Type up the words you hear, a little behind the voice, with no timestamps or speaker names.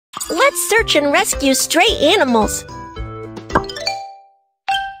Let's search and rescue stray animals.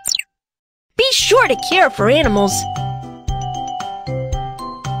 Be sure to care for animals.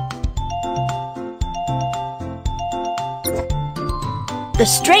 The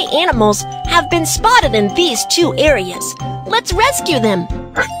stray animals have been spotted in these two areas. Let's rescue them.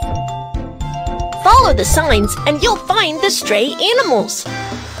 Follow the signs and you'll find the stray animals.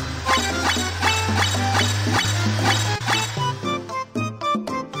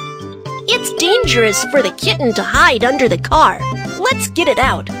 It's dangerous for the kitten to hide under the car. Let's get it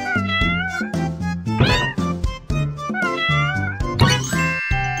out.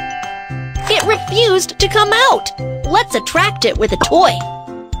 It refused to come out. Let's attract it with a toy.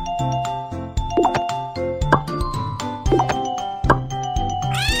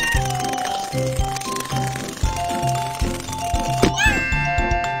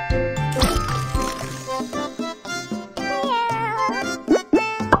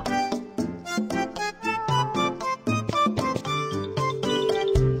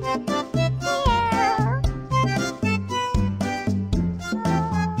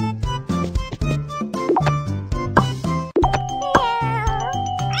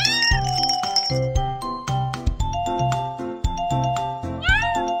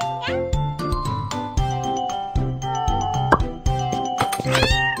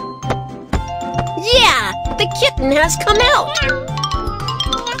 Yeah, the kitten has come out.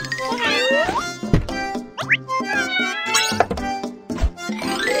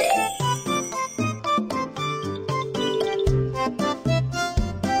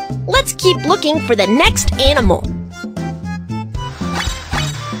 Let's keep looking for the next animal.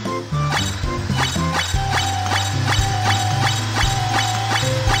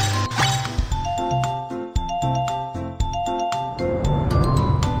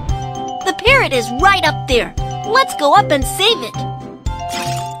 The parrot is right up there. Let's go up and save it.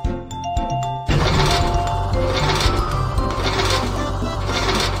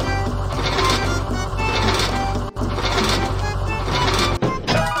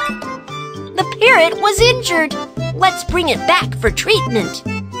 The parrot was injured. Let's bring it back for treatment.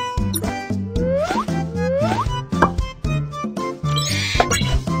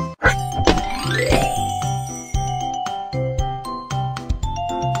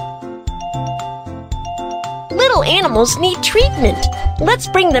 Little animals need treatment. Let's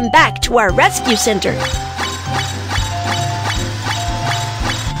bring them back to our rescue center.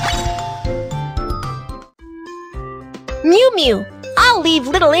 Mew Mew, I'll leave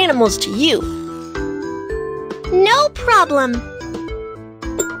little animals to you. No problem.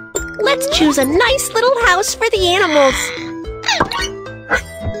 Let's choose a nice little house for the animals.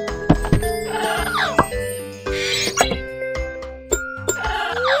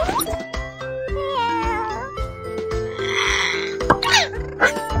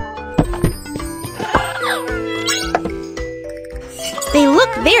 They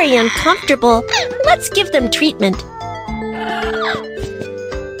look very uncomfortable. Let's give them treatment.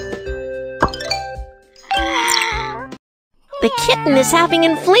 The kitten is having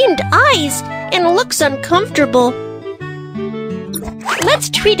inflamed eyes and looks uncomfortable. Let's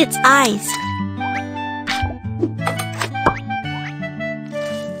treat its eyes.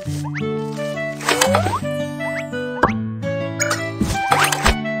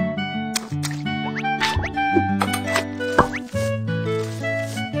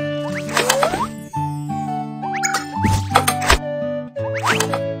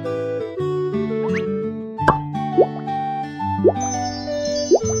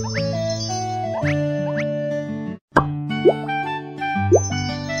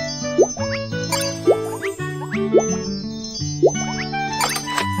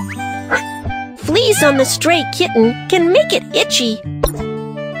 Fleas on the stray kitten can make it itchy.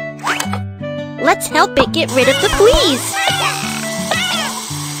 Let's help it get rid of the fleas.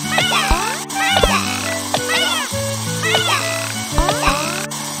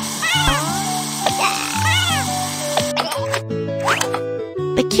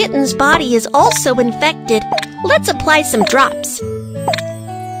 The kitten's body is also infected. Let's apply some drops.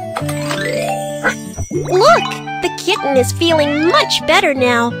 Look! The kitten is feeling much better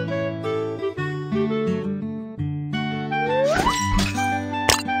now.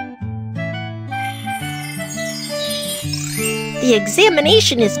 The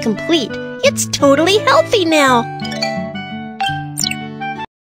examination is complete. It's totally healthy now.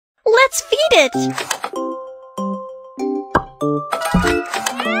 Let's feed it.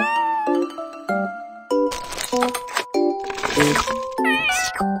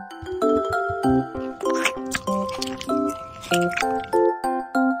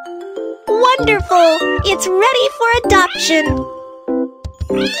 Wonderful! It's ready for adoption.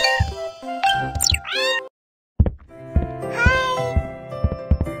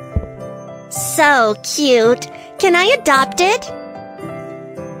 so cute. Can I adopt it?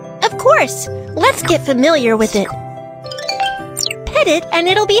 Of course. Let's get familiar with it. Pet it and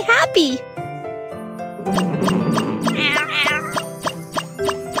it'll be happy.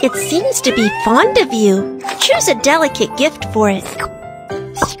 It seems to be fond of you. Choose a delicate gift for it.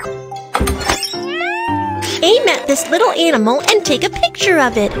 Aim at this little animal and take a picture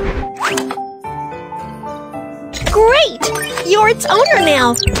of it. Great! You're its owner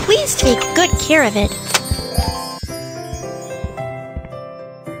now. Please take good care of it.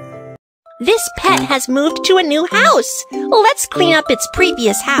 This pet has moved to a new house. Let's clean up its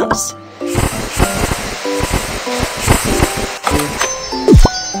previous house.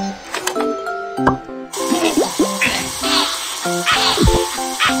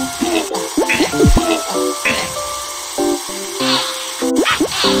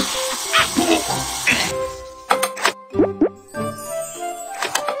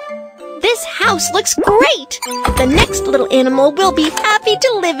 This house looks great! The next little animal will be happy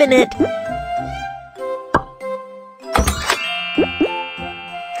to live in it.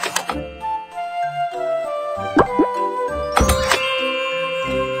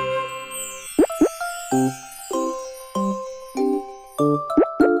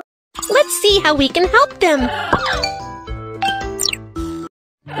 Let's see how we can help them.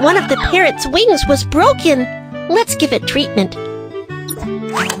 One of the parrot's wings was broken. Let's give it treatment.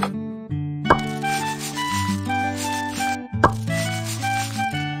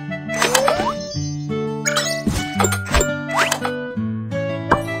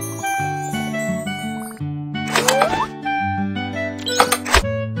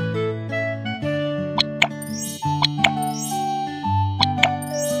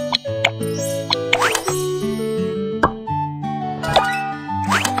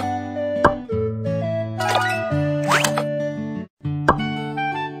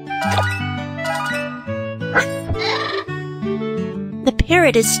 The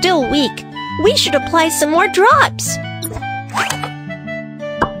parrot is still weak. We should apply some more drops.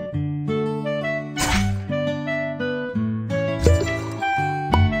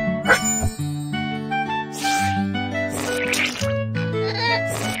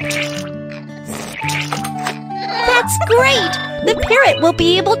 That's great! The parrot will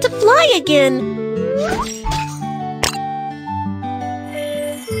be able to fly again.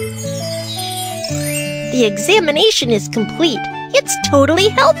 The examination is complete. It's totally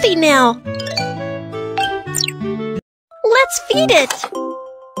healthy now. Let's feed it.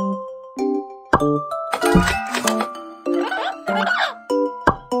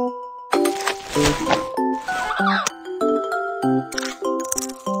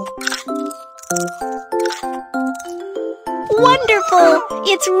 Wonderful!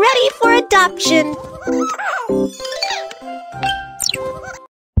 It's ready for adoption.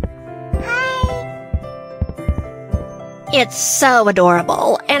 It's so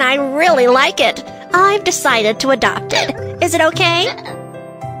adorable, and I really like it. I've decided to adopt it. Is it okay?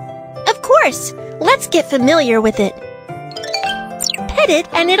 Of course. Let's get familiar with it. Pet it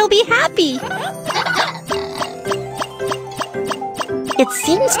and it'll be happy. It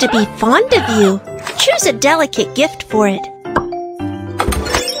seems to be fond of you. Choose a delicate gift for it.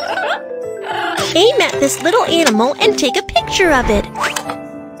 Aim at this little animal and take a picture of it.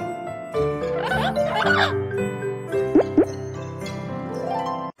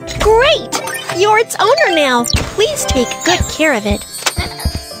 Great! You're its owner now. Please take good care of it.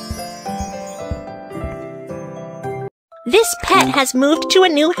 This pet has moved to a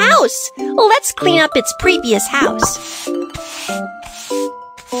new house. Let's clean up its previous house.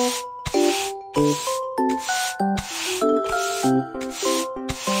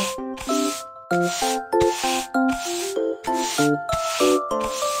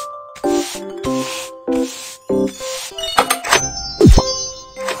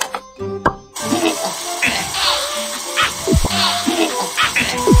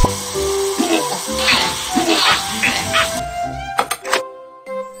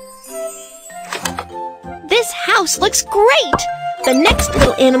 This house looks great! The next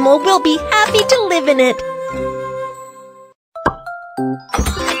little animal will be happy to live in it.